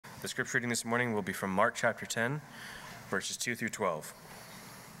The scripture reading this morning will be from Mark chapter 10, verses 2 through 12.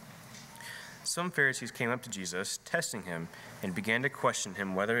 Some Pharisees came up to Jesus, testing him, and began to question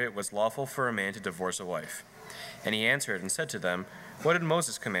him whether it was lawful for a man to divorce a wife. And he answered and said to them, "What did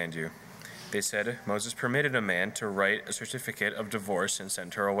Moses command you?" They said, "Moses permitted a man to write a certificate of divorce and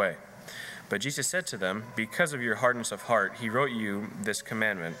send her away." But Jesus said to them, "Because of your hardness of heart, he wrote you this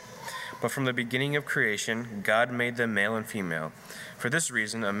commandment. But from the beginning of creation, God made them male and female. For this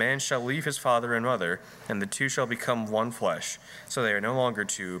reason, a man shall leave his father and mother, and the two shall become one flesh. So they are no longer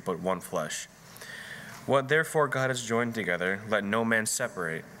two, but one flesh. What therefore God has joined together, let no man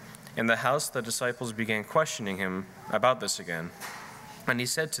separate." In the house, the disciples began questioning him about this again. And he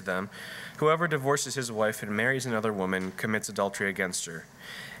said to them, "Whoever divorces his wife and marries another woman commits adultery against her.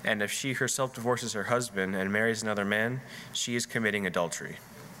 And if she herself divorces her husband and marries another man, she is committing adultery."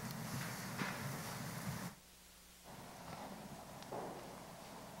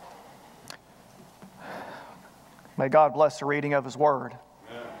 May God bless the reading of His Word.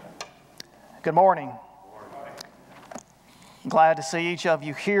 Amen. Good morning. Glad to see each of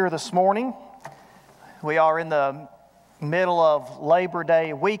you here this morning. We are in the middle of Labor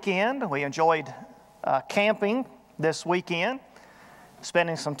Day weekend. We enjoyed camping this weekend,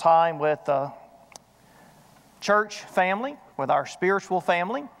 spending some time with the church family, with our spiritual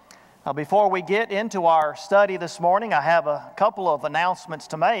family. Before we get into our study this morning, I have a couple of announcements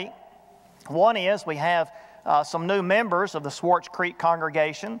to make. One is we have some new members of the Swartz Creek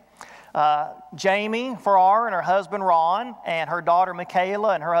congregation. Jamie Farrar and her husband Ron, and her daughter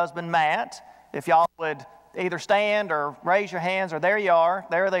Michaela and her husband Matt. If y'all would either stand or raise your hands, or there you are,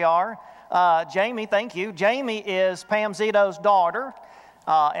 there they are. Jamie, thank you. Jamie is Pam Zito's daughter,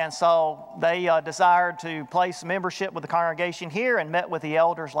 and so they desired to place membership with the congregation here and met with the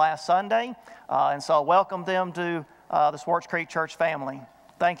elders last Sunday, and so welcome them to the Swartz Creek Church family.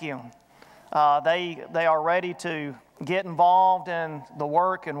 Thank you. They are ready to get involved in the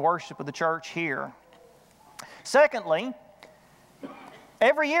work and worship of the church here. Secondly,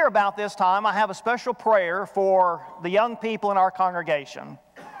 every year about this time, I have a special prayer for the young people in our congregation,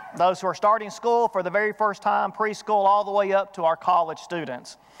 those who are starting school for the very first time, preschool, all the way up to our college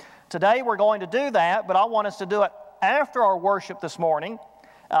students. Today we're going to do that, but I want us to do it after our worship this morning,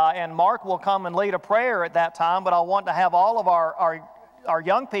 and Mark will come and lead a prayer at that time, but I want to have all of our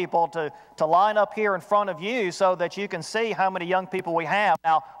young people to line up here in front of you so that you can see how many young people we have.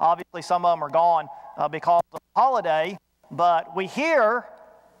 Now, obviously some of them are gone because of the holiday, but we hear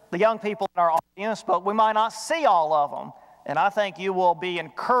the young people in our audience, but we might not see all of them. And I think you will be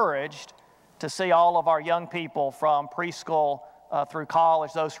encouraged to see all of our young people from preschool through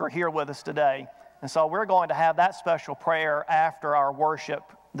college, those who are here with us today. And so we're going to have that special prayer after our worship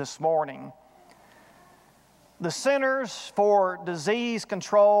this morning. The Centers for Disease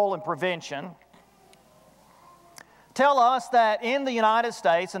Control and Prevention tell us that in the United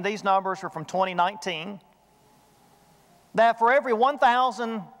States, and these numbers are from 2019, that for every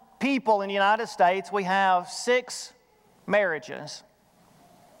 1,000 people in the United States, we have 6 marriages.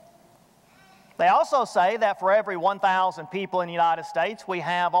 They also say that for every 1,000 people in the United States, we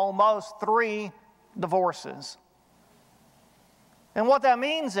have almost 3 divorces. And what that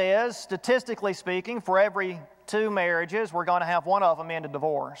means is, statistically speaking, for every 2 marriages, we're going to have one of them end in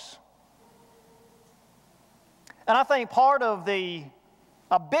divorce. And I think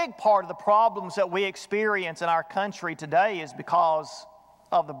a big part of the problems that we experience in our country today is because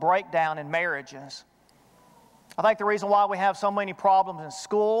of the breakdown in marriages. I think the reason why we have so many problems in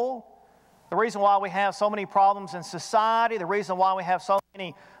school, the reason why we have so many problems in society, the reason why we have so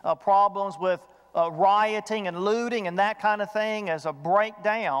many problems with rioting and looting and that kind of thing is a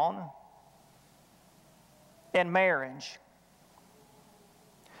breakdown in marriage.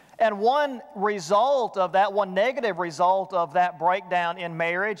 And one result of that, one negative result of that breakdown in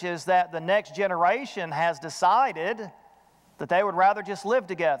marriage is that the next generation has decided that they would rather just live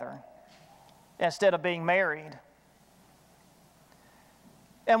together instead of being married.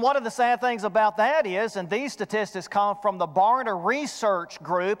 And one of the sad things about that is, and these statistics come from the Barna Research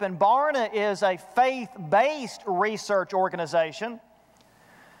Group, and Barna is a faith-based research organization,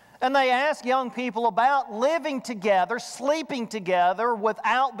 and they ask young people about living together, sleeping together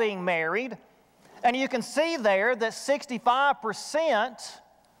without being married, and you can see there that 65%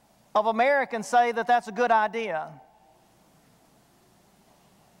 of Americans say that that's a good idea.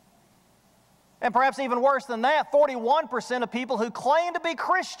 And perhaps even worse than that, 41% of people who claim to be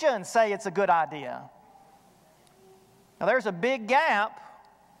Christians say it's a good idea. Now there's a big gap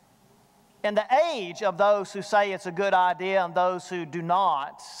in the age of those who say it's a good idea and those who do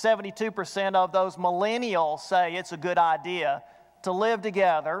not. 72% of those millennials say it's a good idea to live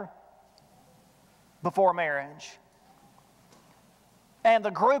together before marriage. And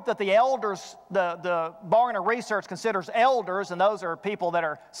the group that the elders, the Barna Research considers elders, and those are people that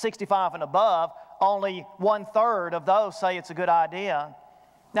are 65 and above, only 1/3 of those say it's a good idea.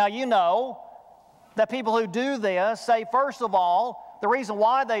 Now, you know that people who do this say, first of all, the reason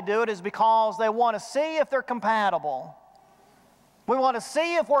why they do it is because they want to see if they're compatible. We want to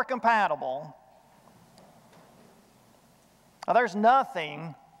see if we're compatible. Now, there's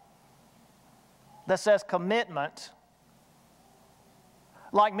nothing that says commitment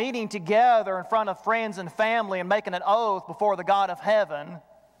like meeting together in front of friends and family and making an oath before the God of heaven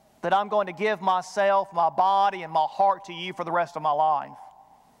that I'm going to give myself, my body, and my heart to you for the rest of my life.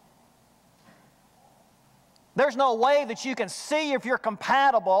 There's no way that you can see if you're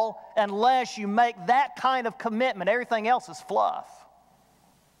compatible unless you make that kind of commitment. Everything else is fluff.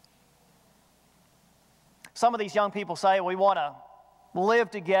 Some of these young people say we want to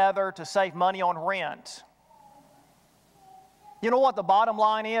live together to save money on rent. You know what the bottom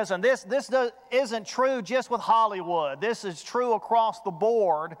line is? And this isn't true just with Hollywood. This is true across the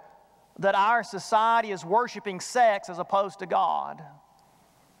board, that our society is worshiping sex as opposed to God.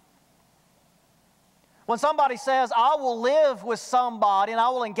 When somebody says, I will live with somebody and I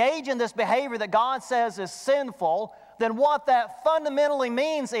will engage in this behavior that God says is sinful, then what that fundamentally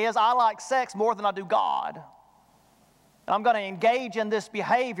means is I like sex more than I do God. And I'm going to engage in this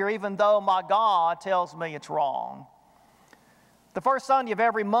behavior even though my God tells me it's wrong. The first Sunday of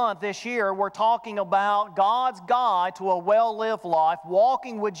every month this year, we're talking about God's guide to a well-lived life,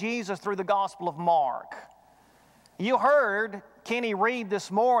 walking with Jesus through the Gospel of Mark. You heard Kenny read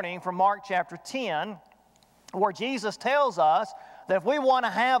this morning from Mark chapter 10, where Jesus tells us that if we want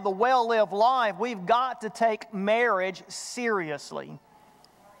to have the well-lived life, we've got to take marriage seriously.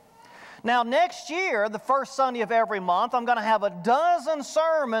 Now, next year, the first Sunday of every month, I'm going to have a dozen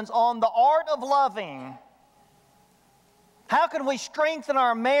sermons on the art of loving. How can we strengthen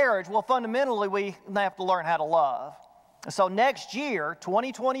our marriage? Well, fundamentally, we have to learn how to love. So next year,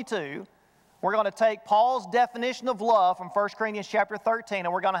 2022, we're going to take Paul's definition of love from 1 Corinthians chapter 13,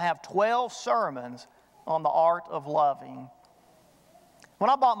 and we're going to have 12 sermons on the art of loving. When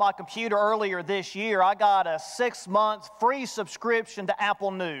I bought my computer earlier this year, I got a 6-month free subscription to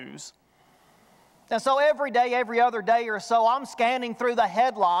Apple News. And so every day, every other day or so, I'm scanning through the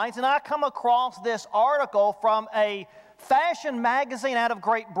headlines, and I come across this article from a fashion magazine out of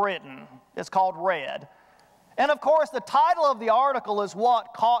Great Britain. It's called Red. And of course, the title of the article is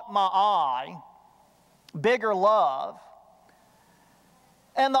what caught my eye, Bigger Love.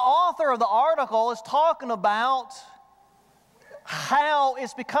 And the author of the article is talking about how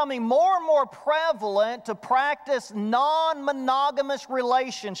it's becoming more and more prevalent to practice non-monogamous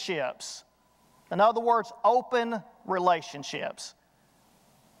relationships. In other words, open relationships.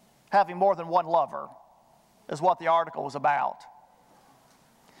 Having more than one lover is what the article was about.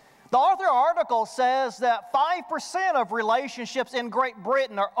 The author of the article says that 5% of relationships in Great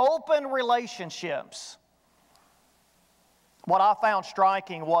Britain are open relationships. What I found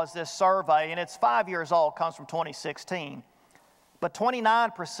striking was this survey, and it's 5 years old, comes from 2016. But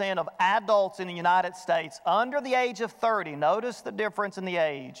 29% of adults in the United States under the age of 30, notice the difference in the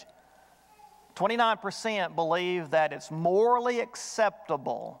age, 29% believe that it's morally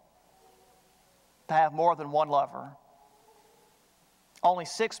acceptable to have more than one lover. Only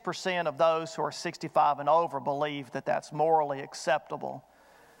 6% of those who are 65 and over believe that that's morally acceptable.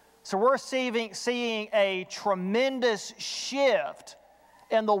 So we're seeing a tremendous shift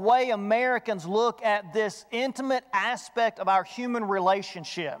in the way Americans look at this intimate aspect of our human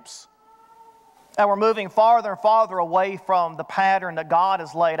relationships. And we're moving farther and farther away from the pattern that God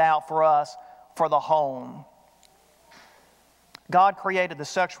has laid out for us for the home. God created the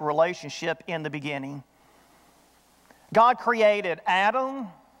sexual relationship in the beginning. God created Adam,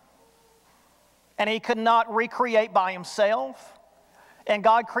 and he could not recreate by himself. And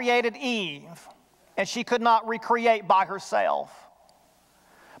God created Eve, and she could not recreate by herself.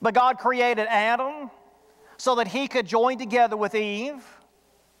 But God created Adam so that he could join together with Eve,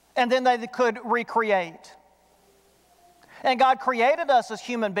 and then they could recreate. And God created us as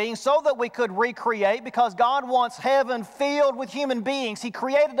human beings so that we could recreate, because God wants heaven filled with human beings. He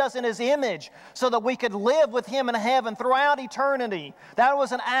created us in His image so that we could live with Him in heaven throughout eternity. That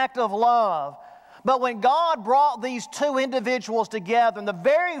was an act of love. But when God brought these two individuals together in the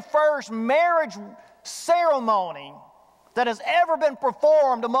very first marriage ceremony that has ever been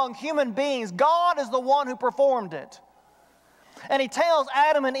performed among human beings, God is the one who performed it. And He tells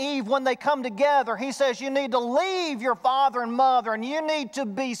Adam and Eve when they come together, He says, you need to leave your father and mother, and you need to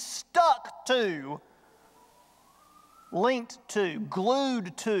be stuck to linked to,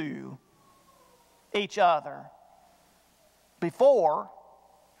 glued to each other. Before,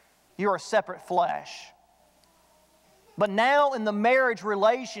 you're a separate flesh. But now in the marriage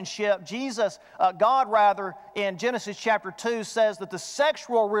relationship, God in Genesis chapter 2 says that the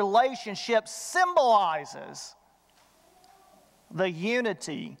sexual relationship symbolizes the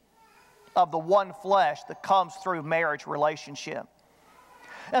unity of the one flesh that comes through marriage relationship.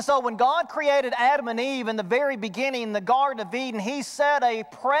 And so when God created Adam and Eve in the very beginning in the Garden of Eden, He set a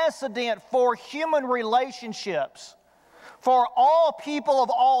precedent for human relationships for all people of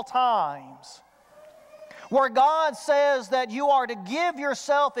all times, where God says that you are to give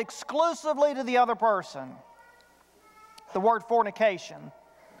yourself exclusively to the other person. The word fornication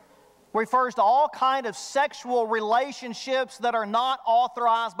refers to all kinds of sexual relationships that are not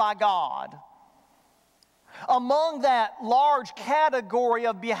authorized by God. Among that large category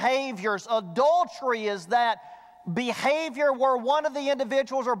of behaviors, adultery is that behavior where one of the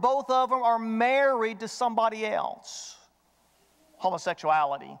individuals or both of them are married to somebody else.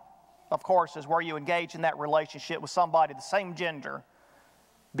 Homosexuality, of course, is where you engage in that relationship with somebody of the same gender.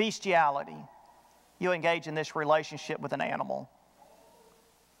 Bestiality, you engage in this relationship with an animal.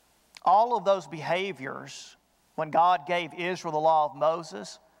 All of those behaviors, when God gave Israel the law of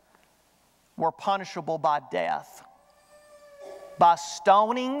Moses, were punishable by death. By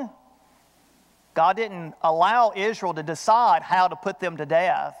stoning. God didn't allow Israel to decide how to put them to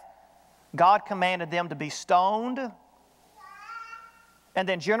death. God commanded them to be stoned, and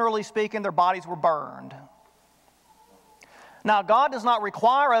then generally speaking, their bodies were burned. Now, God does not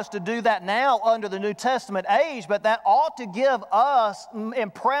require us to do that now under the New Testament age, but that ought to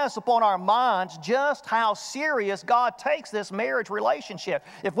impress upon our minds just how serious God takes this marriage relationship.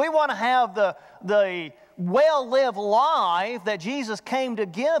 If we want to have the well-lived life that Jesus came to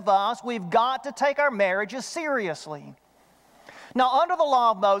give us, we've got to take our marriages seriously. Now, under the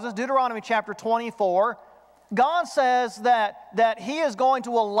law of Moses, Deuteronomy chapter 24, God says that He is going to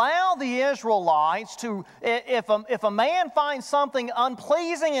allow the Israelites to, if a man finds something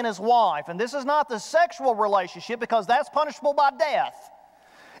unpleasing in his wife, and this is not the sexual relationship because that's punishable by death.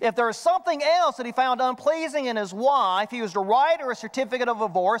 If there is something else that he found unpleasing in his wife, he was to write her a certificate of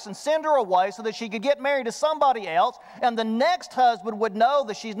divorce and send her away so that she could get married to somebody else, and the next husband would know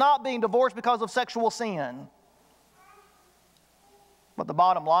that she's not being divorced because of sexual sin. But the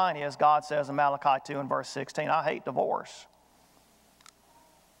bottom line is, God says in Malachi 2 and verse 16, I hate divorce.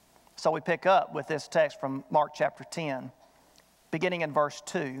 So we pick up with this text from Mark chapter 10, beginning in verse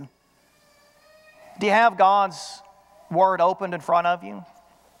 2. Do you have God's Word opened in front of you?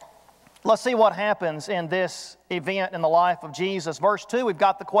 Let's see what happens in this event in the life of Jesus. Verse 2, we've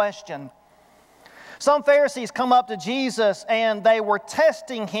got the question. Some Pharisees come up to Jesus and they were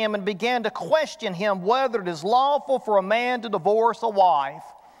testing Him and began to question Him whether it is lawful for a man to divorce a wife.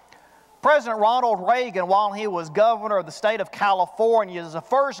 President Ronald Reagan, while he was governor of the state of California, is the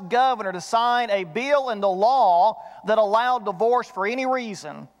first governor to sign a bill into law that allowed divorce for any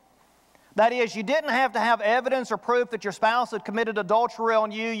reason. That is, you didn't have to have evidence or proof that your spouse had committed adultery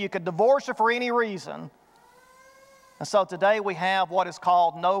on you. You could divorce her for any reason. And so today we have what is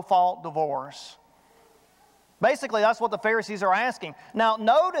called no-fault divorce. Basically, that's what the Pharisees are asking. Now,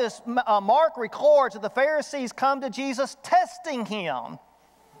 notice Mark records that the Pharisees come to Jesus testing Him.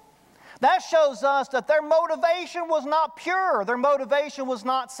 That shows us that their motivation was not pure. Their motivation was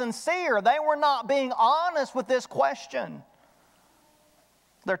not sincere. They were not being honest with this question.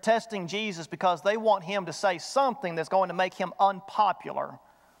 They're testing Jesus because they want Him to say something that's going to make Him unpopular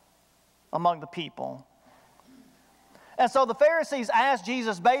among the people. And so the Pharisees asked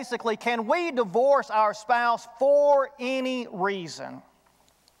Jesus basically, can we divorce our spouse for any reason?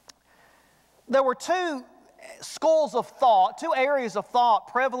 There were two schools of thought, two areas of thought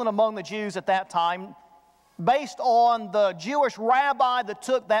prevalent among the Jews at that time based on the Jewish rabbi that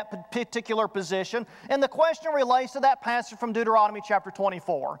took that particular position. And the question relates to that passage from Deuteronomy chapter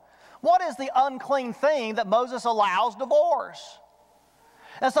 24. What is the unclean thing that Moses allows divorce?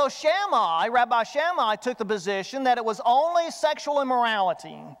 And so Rabbi Shammai took the position that it was only sexual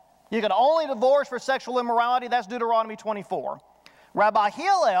immorality. You could only divorce for sexual immorality. That's Deuteronomy 24. Rabbi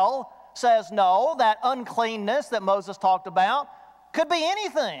Hillel says no, that uncleanness that Moses talked about could be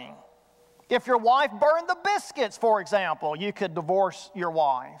anything. If your wife burned the biscuits, for example, you could divorce your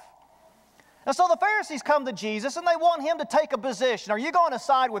wife. And so the Pharisees come to Jesus and they want Him to take a position. Are you going to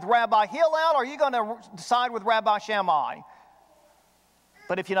side with Rabbi Hillel or are you going to side with Rabbi Shammai?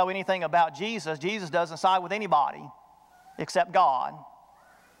 But if you know anything about Jesus, Jesus doesn't side with anybody except God.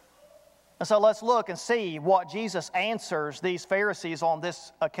 And so let's look and see what Jesus answers these Pharisees on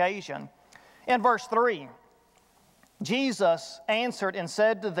this occasion. In verse 3, Jesus answered and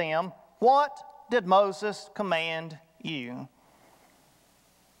said to them, "What did Moses command you?"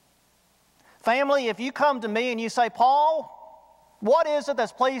 Family, if you come to me and you say, "Paul, what is it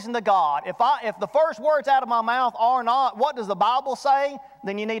that's pleasing to God?" If the first words out of my mouth are not, "What does the Bible say?"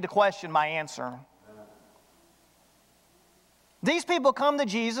 then you need to question my answer. These people come to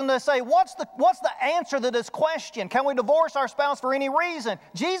Jesus and they say, what's the answer to this question? Can we divorce our spouse for any reason?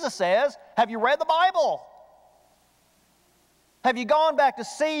 Jesus says, have you read the Bible? Have you gone back to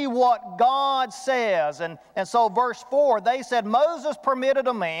see what God says? And so verse 4, they said, Moses permitted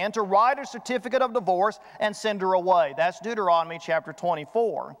a man to write a certificate of divorce and send her away. That's Deuteronomy chapter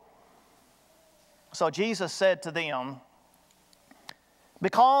 24. So Jesus said to them,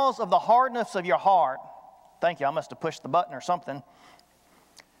 because of the hardness of your heart, thank you, I must have pushed the button or something.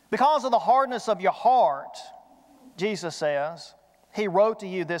 Because of the hardness of your heart, Jesus says, He wrote to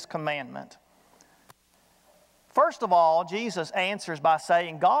you this commandment. First of all, Jesus answers by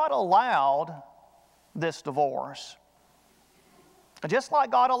saying God allowed this divorce. Just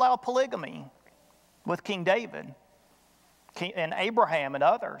like God allowed polygamy with King David and Abraham and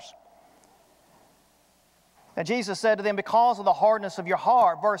others. And Jesus said to them, because of the hardness of your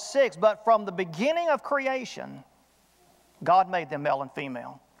heart, verse 6, but from the beginning of creation, God made them male and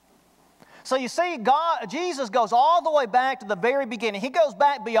female. So you see, Jesus goes all the way back to the very beginning. He goes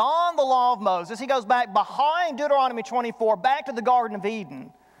back beyond the law of Moses. He goes back behind Deuteronomy 24, back to the Garden of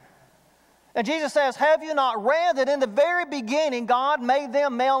Eden. And Jesus says, have you not read that in the very beginning God made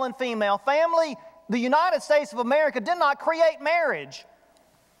them male and female? Family, the United States of America did not create marriage.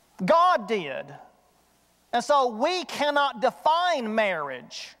 God did. And so we cannot define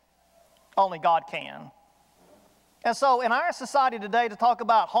marriage. Only God can. And so in our society today, to talk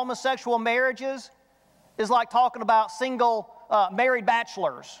about homosexual marriages is like talking about single married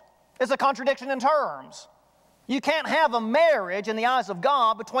bachelors. It's a contradiction in terms. You can't have a marriage in the eyes of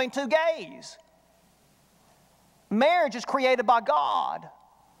God between two gays. Marriage is created by God.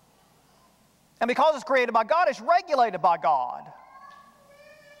 And because it's created by God, it's regulated by God.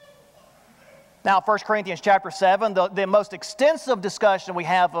 Now, 1 Corinthians chapter 7, the most extensive discussion we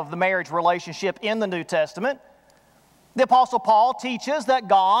have of the marriage relationship in the New Testament, the Apostle Paul teaches that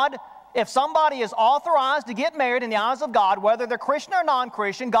God, if somebody is authorized to get married in the eyes of God, whether they're Christian or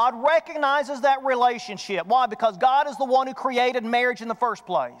non-Christian, God recognizes that relationship. Why? Because God is the one who created marriage in the first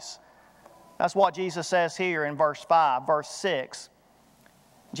place. That's what Jesus says here in verse 5, verse 6.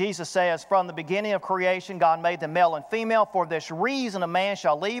 Jesus says, from the beginning of creation, God made them male and female. For this reason, a man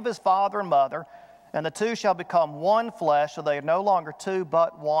shall leave his father and mother, and the two shall become one flesh, so they are no longer two,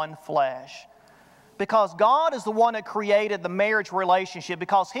 but one flesh. Because God is the one that created the marriage relationship,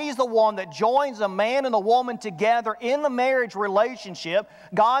 because He's the one that joins a man and a woman together in the marriage relationship,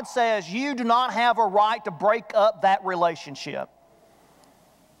 God says you do not have a right to break up that relationship.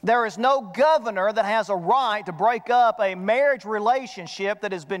 There is no governor that has a right to break up a marriage relationship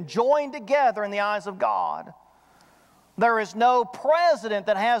that has been joined together in the eyes of God. There is no president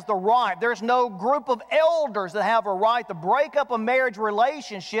that has the right. There's no group of elders that have a right to break up a marriage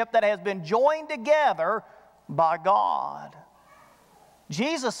relationship that has been joined together by God.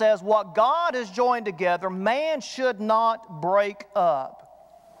 Jesus says what God has joined together, man should not break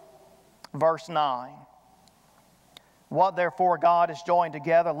up. Verse 9. What therefore God has joined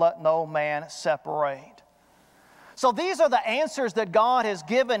together, let no man separate. So these are the answers that God has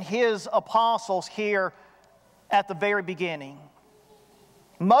given His apostles here at the very beginning.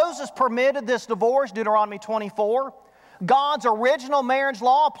 Moses permitted this divorce, Deuteronomy 24. God's original marriage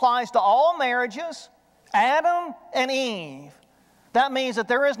law applies to all marriages, Adam and Eve. That means that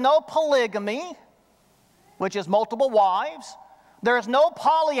there is no polygamy, which is multiple wives. There is no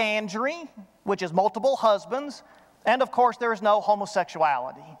polyandry, which is multiple husbands. And of course, there is no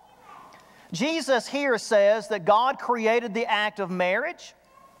homosexuality. Jesus here says that God created the act of marriage.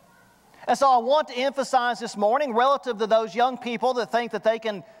 And so I want to emphasize this morning, relative to those young people that think that they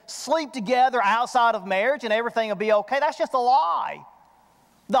can sleep together outside of marriage and everything will be okay, that's just a lie.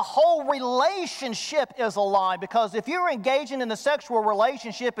 The whole relationship is a lie, because if you're engaging in a sexual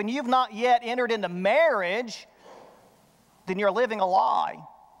relationship and you've not yet entered into marriage, then you're living a lie.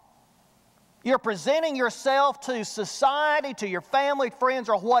 You're presenting yourself to society, to your family, friends,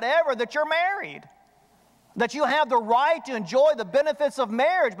 or whatever, that you're married. That you have the right to enjoy the benefits of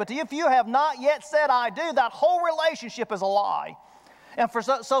marriage. But if you have not yet said, I do, that whole relationship is a lie. And for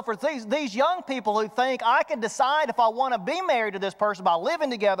these young people who think, I can decide if I want to be married to this person by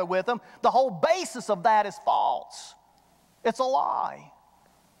living together with them, the whole basis of that is false. It's a lie.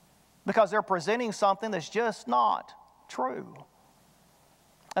 Because they're presenting something that's just not true.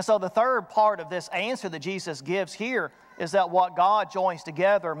 And so the third part of this answer that Jesus gives here is that what God joins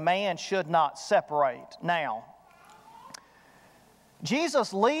together, man should not separate. Now,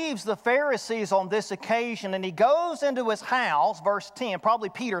 Jesus leaves the Pharisees on this occasion and he goes into his house, verse 10, probably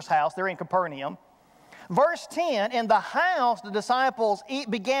Peter's house, they're in Capernaum. Verse 10, in the house the disciples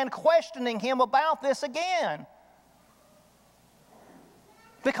began questioning him about this again.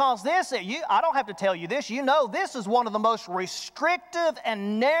 Because I don't have to tell you this, you know this is one of the most restrictive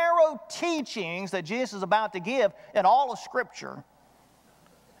and narrow teachings that Jesus is about to give in all of Scripture.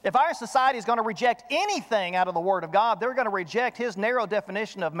 If our society is going to reject anything out of the Word of God, they're going to reject His narrow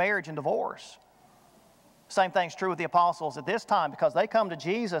definition of marriage and divorce. Same thing's true with the apostles at this time, because they come to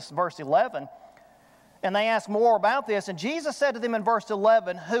Jesus, verse 11, and they ask more about this. And Jesus said to them in verse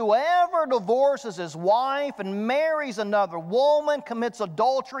 11, whoever divorces his wife and marries another woman commits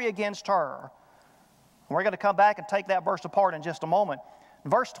adultery against her. And we're going to come back and take that verse apart in just a moment.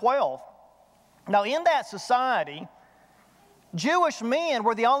 Verse 12, now in that society, Jewish men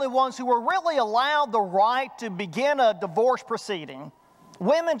were the only ones who were really allowed the right to begin a divorce proceeding.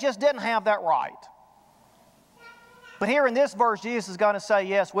 Women just didn't have that right. But here in this verse, Jesus is going to say,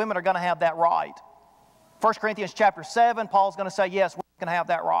 yes, women are going to have that right. 1 Corinthians chapter 7, Paul's going to say, yes, we can have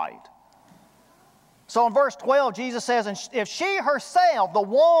that right. So in verse 12, Jesus says, and if she herself, the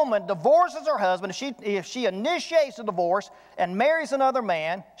woman, divorces her husband, if she initiates a divorce and marries another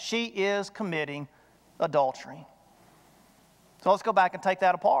man, she is committing adultery. So let's go back and take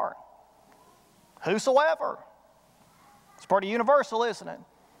that apart. Whosoever. It's pretty universal, isn't it?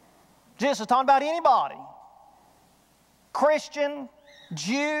 Jesus is talking about anybody. Christian,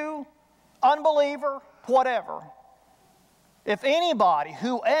 Jew, unbeliever, whatever. If anybody,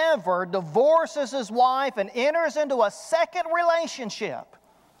 whoever divorces his wife and enters into a second relationship,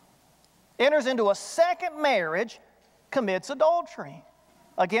 enters into a second marriage, commits adultery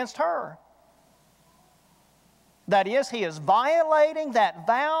against her. That is, he is violating that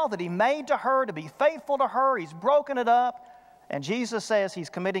vow that he made to her to be faithful to her. He's broken it up, and Jesus says he's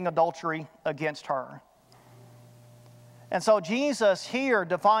committing adultery against her. And so Jesus here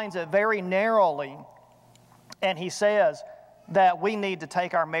defines it very narrowly, and he says that we need to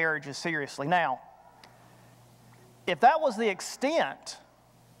take our marriages seriously. Now, if that was the extent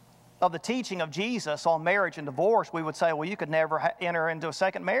of the teaching of Jesus on marriage and divorce, we would say, well, you could never enter into a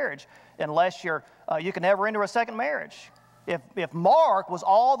second marriage unless you can never enter a second marriage. If Mark was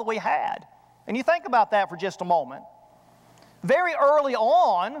all that we had, and you think about that for just a moment. Very early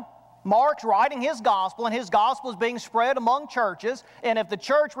on, Mark's writing his gospel, and his gospel is being spread among churches, and if the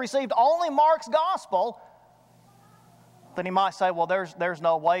church received only Mark's gospel, then he might say, well, there's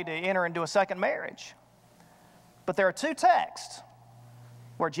no way to enter into a second marriage. But there are two texts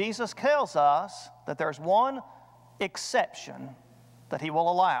where Jesus tells us that there's one exception that he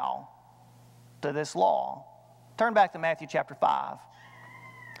will allow to this law. Turn back to Matthew chapter 5.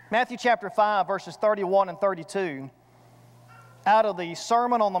 Matthew chapter 5, verses 31 and 32, out of the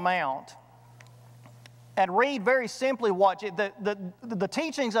Sermon on the Mount, and read very simply what the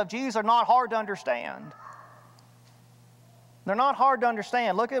teachings of Jesus are not hard to understand. They're not hard to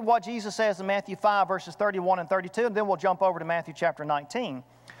understand. Look at what Jesus says in Matthew 5, verses 31 and 32, and then we'll jump over to Matthew chapter 19.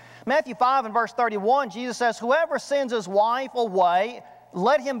 Matthew 5 and verse 31, Jesus says, whoever sends his wife away,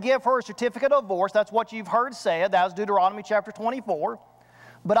 let him give her a certificate of divorce. That's what you've heard said. That was Deuteronomy chapter 24.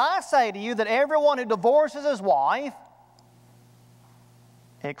 But I say to you that everyone who divorces his wife,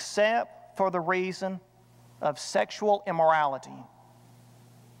 except for the reason of sexual immorality,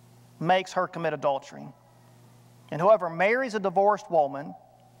 makes her commit adultery. And whoever marries a divorced woman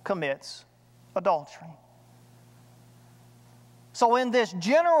commits adultery. So in this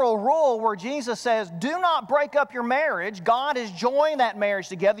general rule where Jesus says, do not break up your marriage, God has joined that marriage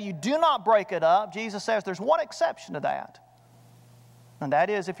together, you do not break it up, Jesus says there's one exception to that. And that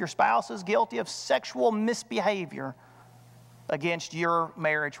is if your spouse is guilty of sexual misbehavior against your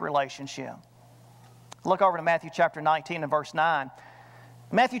marriage relationship. Look over to Matthew chapter 19 and verse 9.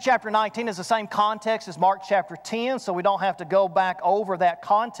 Matthew chapter 19 is the same context as Mark chapter 10, so we don't have to go back over that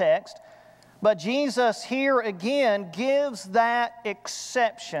context. But Jesus here again gives that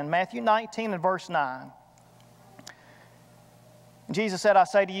exception. Matthew 19 and verse 9. Jesus said, I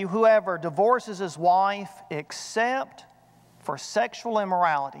say to you, whoever divorces his wife except for sexual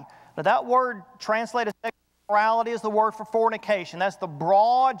immorality. Now that word translated sexual immorality is the word for fornication. That's the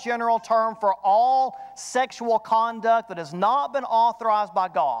broad general term for all sexual conduct that has not been authorized by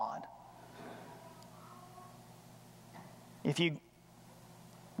God. If you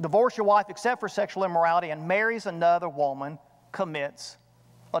divorce your wife except for sexual immorality and marries another woman, commits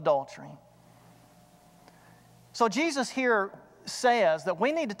adultery. So Jesus here says that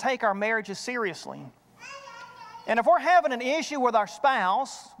we need to take our marriages seriously. And if we're having an issue with our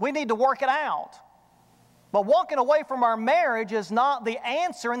spouse, we need to work it out. But walking away from our marriage is not the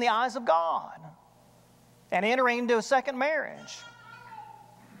answer in the eyes of God. And entering into a second marriage,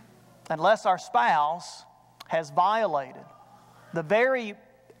 unless our spouse has violated the very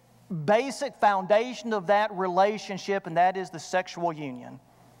basic foundation of that relationship, and that is the sexual union.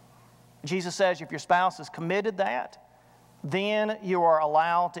 Jesus says if your spouse has committed that, then you are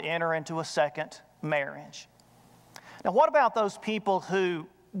allowed to enter into a second marriage. Now, what about those people who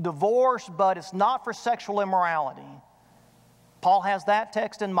divorce, but it's not for sexual immorality? Paul has that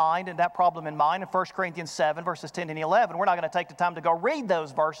text in mind and that problem in mind in 1 Corinthians 7, verses 10 and 11. We're not going to take the time to go read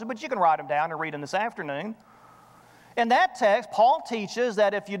those verses, but you can write them down and read them this afternoon. In that text, Paul teaches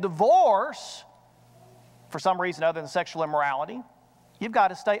that if you divorce for some reason other than sexual immorality, you've got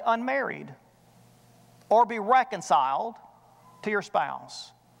to stay unmarried or be reconciled to your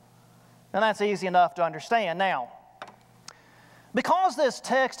spouse. And that's easy enough to understand. Now, because this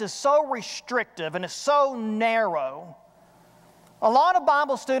text is so restrictive and is so narrow, a lot of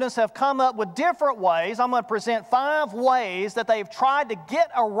Bible students have come up with different ways. I'm going to present 5 ways that they've tried to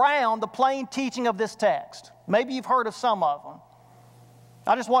get around the plain teaching of this text. Maybe you've heard of some of them.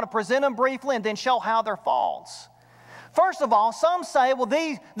 I just want to present them briefly and then show how they're false. First of all, some say, well,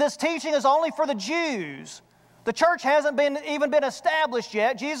 this teaching is only for the Jews. The church hasn't even been established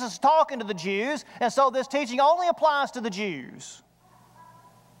yet. Jesus is talking to the Jews, and so this teaching only applies to the Jews.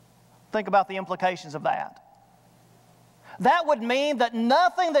 Think about the implications of that. That would mean that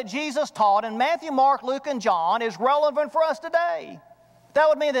nothing that Jesus taught in Matthew, Mark, Luke, and John is relevant for us today. That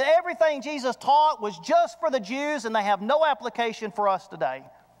would mean that everything Jesus taught was just for the Jews and they have no application for us today.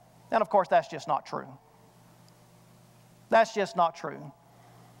 And of course, that's just not true. That's just not true.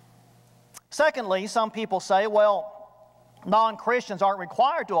 Secondly, some people say, well, non-Christians aren't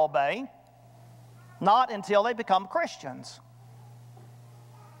required to obey, not until they become Christians.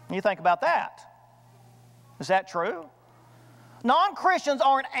 You think about that. Is that true? Non-Christians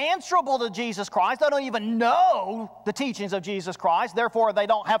aren't answerable to Jesus Christ. They don't even know the teachings of Jesus Christ. Therefore, they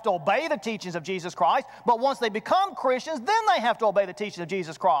don't have to obey the teachings of Jesus Christ. But once they become Christians, then they have to obey the teachings of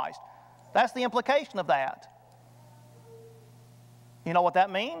Jesus Christ. That's the implication of that. You know what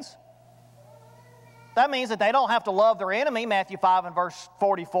that means? That means that they don't have to love their enemy, Matthew 5 and verse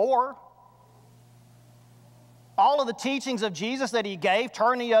 44. All of the teachings of Jesus that he gave,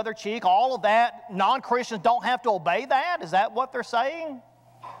 turn the other cheek, all of that, non-Christians don't have to obey that? Is that what they're saying?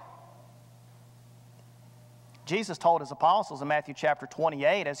 Jesus told his apostles in Matthew chapter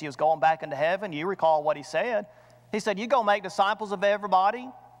 28, as he was going back into heaven, you recall what he said. He said, you go make disciples of everybody,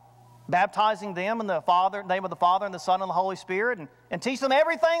 baptizing them in the name of the Father and the Son and the Holy Spirit, and teach them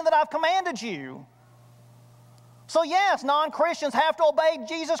everything that I've commanded you. So yes, non-Christians have to obey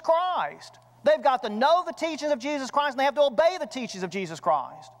Jesus Christ. They've got to know the teachings of Jesus Christ, and they have to obey the teachings of Jesus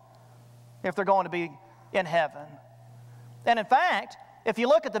Christ if they're going to be in heaven. And in fact, if you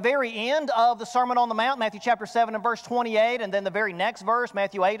look at the very end of the Sermon on the Mount, Matthew chapter 7 and verse 28, and then the very next verse,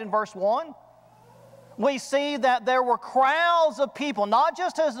 Matthew 8 and verse 1, we see that there were crowds of people, not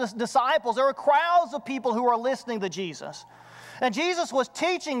just his disciples, there were crowds of people who were listening to Jesus. And Jesus was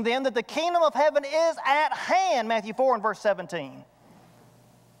teaching them that the kingdom of heaven is at hand, Matthew 4 and verse 17.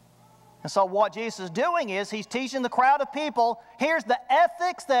 And so what Jesus is doing is he's teaching the crowd of people, here's the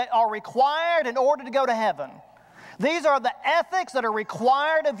ethics that are required in order to go to heaven. These are the ethics that are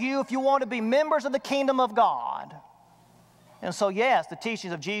required of you if you want to be members of the kingdom of God. And so yes, the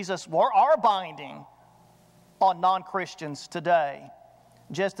teachings of Jesus are binding on non-Christians today,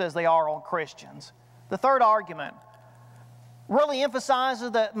 just as they are on Christians. The third argument really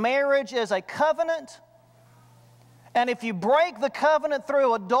emphasizes that marriage is a covenant. And if you break the covenant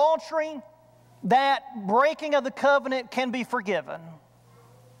through adultery, that breaking of the covenant can be forgiven.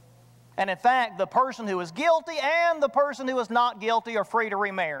 And in fact, the person who is guilty and the person who is not guilty are free to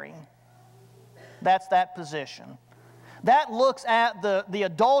remarry. That's that position. That looks at the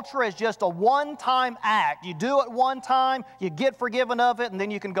adultery as just a one-time act. You do it one time, you get forgiven of it, and then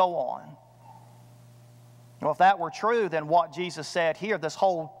you can go on. Well, if that were true, then what Jesus said here, this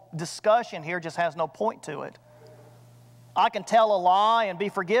whole discussion here just has no point to it. I can tell a lie and be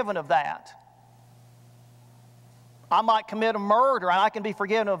forgiven of that. I might commit a murder and I can be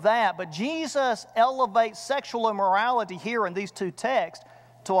forgiven of that. But Jesus elevates sexual immorality here in these two texts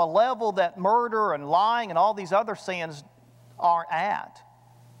to a level that murder and lying and all these other sins aren't at.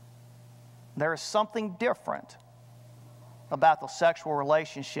 There is something different about the sexual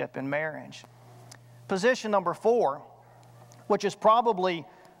relationship in marriage. Position number 4, which is probably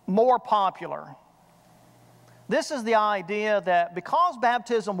more popular. This is the idea that because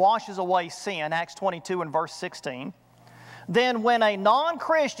baptism washes away sin, Acts 22 and verse 16, then when a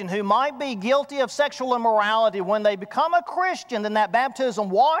non-Christian who might be guilty of sexual immorality, when they become a Christian, then that baptism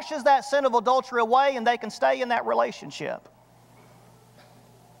washes that sin of adultery away and they can stay in that relationship.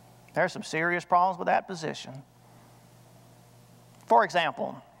 There are some serious problems with that position. For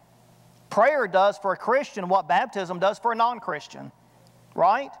example, prayer does for a Christian what baptism does for a non-Christian,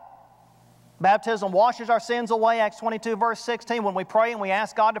 right? Baptism washes our sins away, Acts 22, verse 16. When we pray and we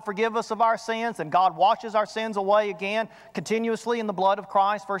ask God to forgive us of our sins, and God washes our sins away again continuously in the blood of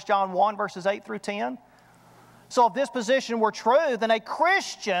Christ, 1 John 1, verses 8 through 10. So if this position were true, then a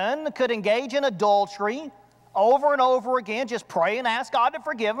Christian could engage in adultery over and over again, just pray and ask God to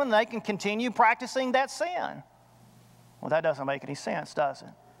forgive them, and they can continue practicing that sin. Well, that doesn't make any sense, does it?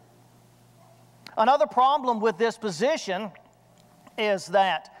 Another problem with this position is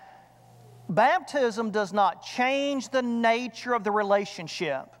that baptism does not change the nature of the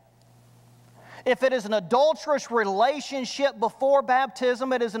relationship. If it is an adulterous relationship before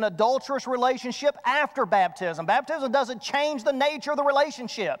baptism, it is an adulterous relationship after baptism. Baptism doesn't change the nature of the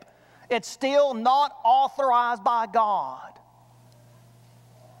relationship. It's still not authorized by God.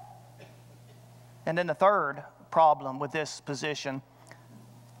 And then the third problem with this position,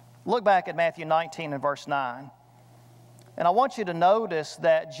 look back at Matthew 19 and verse 9. And I want you to notice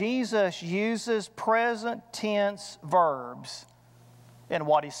that Jesus uses present tense verbs in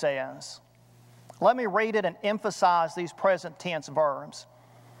what he says. Let me read it and emphasize these present tense verbs.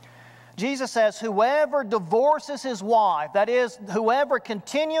 Jesus says, whoever divorces his wife, that is, whoever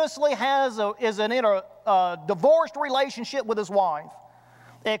continuously is in a divorced relationship with his wife,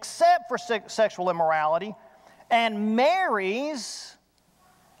 except for sexual immorality, and marries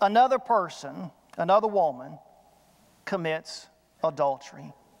another person, another woman, commits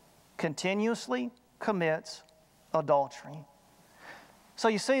adultery. Continuously commits adultery. So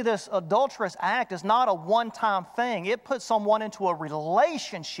you see, this adulterous act is not a one-time thing. It puts someone into a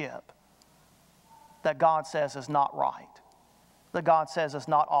relationship that God says is not right, that God says is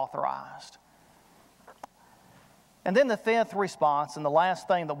not authorized. And then the fifth response, and the last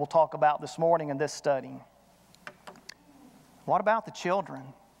thing that we'll talk about this morning in this study. What about the children?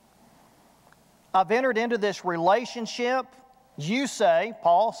 I've entered into this relationship. You say,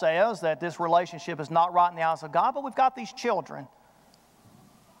 Paul says, that this relationship is not right in the eyes of God, but we've got these children.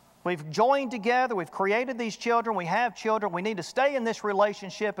 We've joined together, we've created these children, we have children. We need to stay in this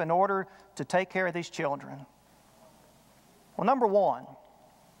relationship in order to take care of these children. Well, number one,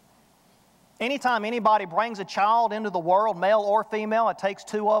 anytime anybody brings a child into the world, male or female, it takes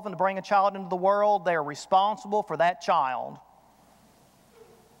two of them to bring a child into the world, they're responsible for that child.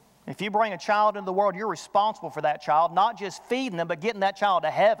 If you bring a child into the world, you're responsible for that child, not just feeding them, but getting that child to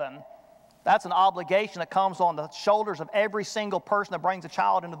heaven. That's an obligation that comes on the shoulders of every single person that brings a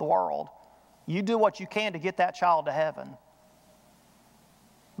child into the world. You do what you can to get that child to heaven.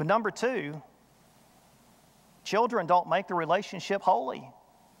 But number two, children don't make the relationship holy.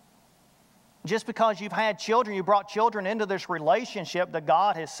 Just because you've had children, you brought children into this relationship that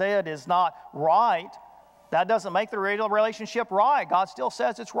God has said is not right, that doesn't make the relationship right. God still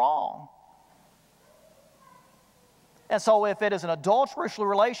says it's wrong. And so if it is an adulterous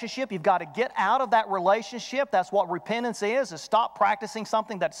relationship, you've got to get out of that relationship. That's what repentance is stop practicing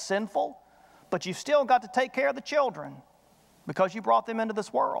something that's sinful. But you've still got to take care of the children because you brought them into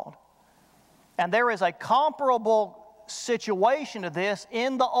this world. And there is a comparable situation to this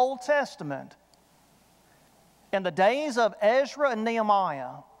in the Old Testament. In the days of Ezra and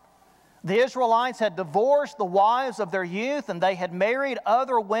Nehemiah, the Israelites had divorced the wives of their youth and they had married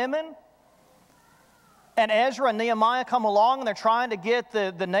other women. And Ezra and Nehemiah come along and they're trying to get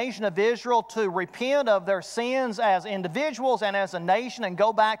the nation of Israel to repent of their sins as individuals and as a nation and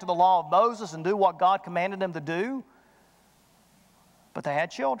go back to the law of Moses and do what God commanded them to do. But they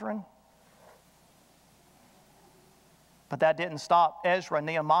had children. But that didn't stop Ezra and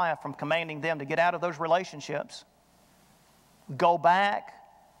Nehemiah from commanding them to get out of those relationships. Go back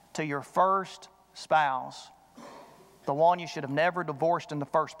to your first spouse, the one you should have never divorced in the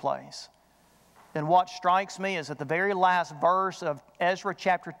first place. And what strikes me is that the very last verse of Ezra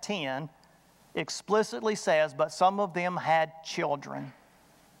chapter 10 explicitly says, but some of them had children.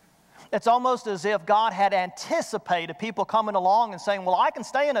 It's almost as if God had anticipated people coming along and saying, well, I can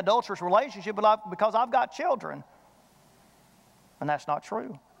stay in an adulterous relationship because I've got children. And that's not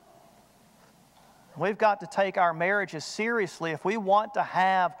true. We've got to take our marriages seriously if we want to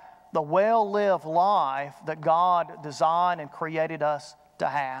have the well-lived life that God designed and created us to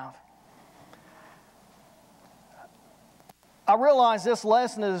have. I realize this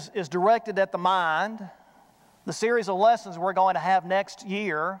lesson is directed at the mind, The series of lessons we're going to have next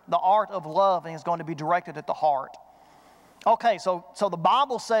year, the art of loving, is going to be directed at the heart. Okay, so the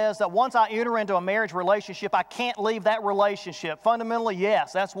Bible says that once I enter into a marriage relationship, I can't leave that relationship. Fundamentally,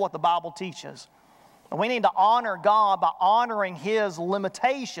 yes, that's what the Bible teaches. And we need to honor God by honoring His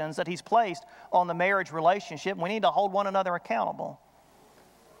limitations that He's placed on the marriage relationship. We need to hold one another accountable.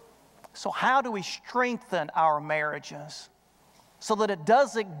 So how do we strengthen our marriages so that it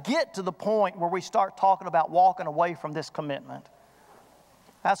doesn't get to the point where we start talking about walking away from this commitment?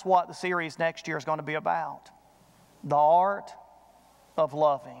 That's what the series next year is going to be about. The art of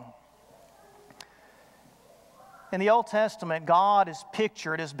loving. In the Old Testament, God is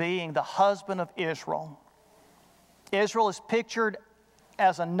pictured as being the husband of Israel. Israel is pictured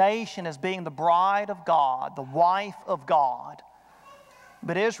as a nation as being the bride of God, the wife of God.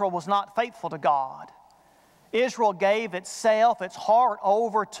 But Israel was not faithful to God. Israel gave itself, its heart,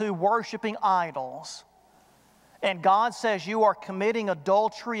 over to worshiping idols. And God says, "You are committing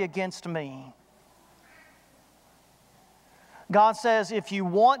adultery against me." God says, if you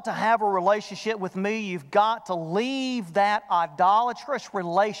want to have a relationship with me, you've got to leave that idolatrous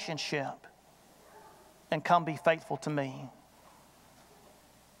relationship and come be faithful to me.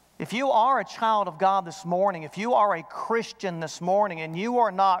 If you are a child of God this morning, if you are a Christian this morning and you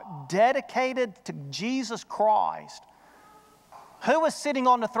are not dedicated to Jesus Christ, who is sitting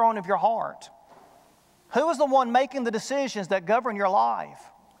on the throne of your heart? Who is the one making the decisions that govern your life?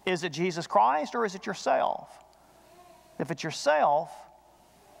 Is it Jesus Christ or is it yourself? If it's yourself,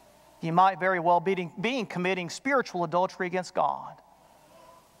 you might very well be committing spiritual adultery against God.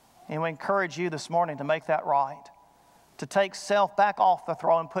 And we encourage you this morning to make that right, to take self back off the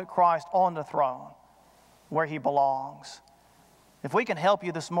throne and put Christ on the throne where He belongs. If we can help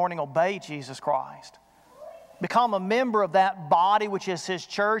you this morning obey Jesus Christ, become a member of that body which is His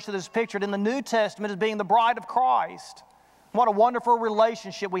church that is pictured in the New Testament as being the bride of Christ. What a wonderful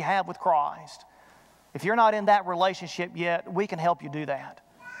relationship we have with Christ. If you're not in that relationship yet, we can help you do that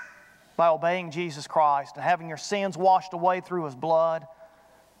by obeying Jesus Christ and having your sins washed away through His blood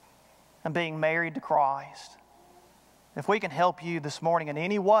and being married to Christ. If we can help you this morning in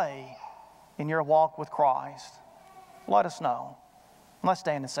any way in your walk with Christ, let us know. Let's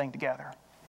stand and sing together.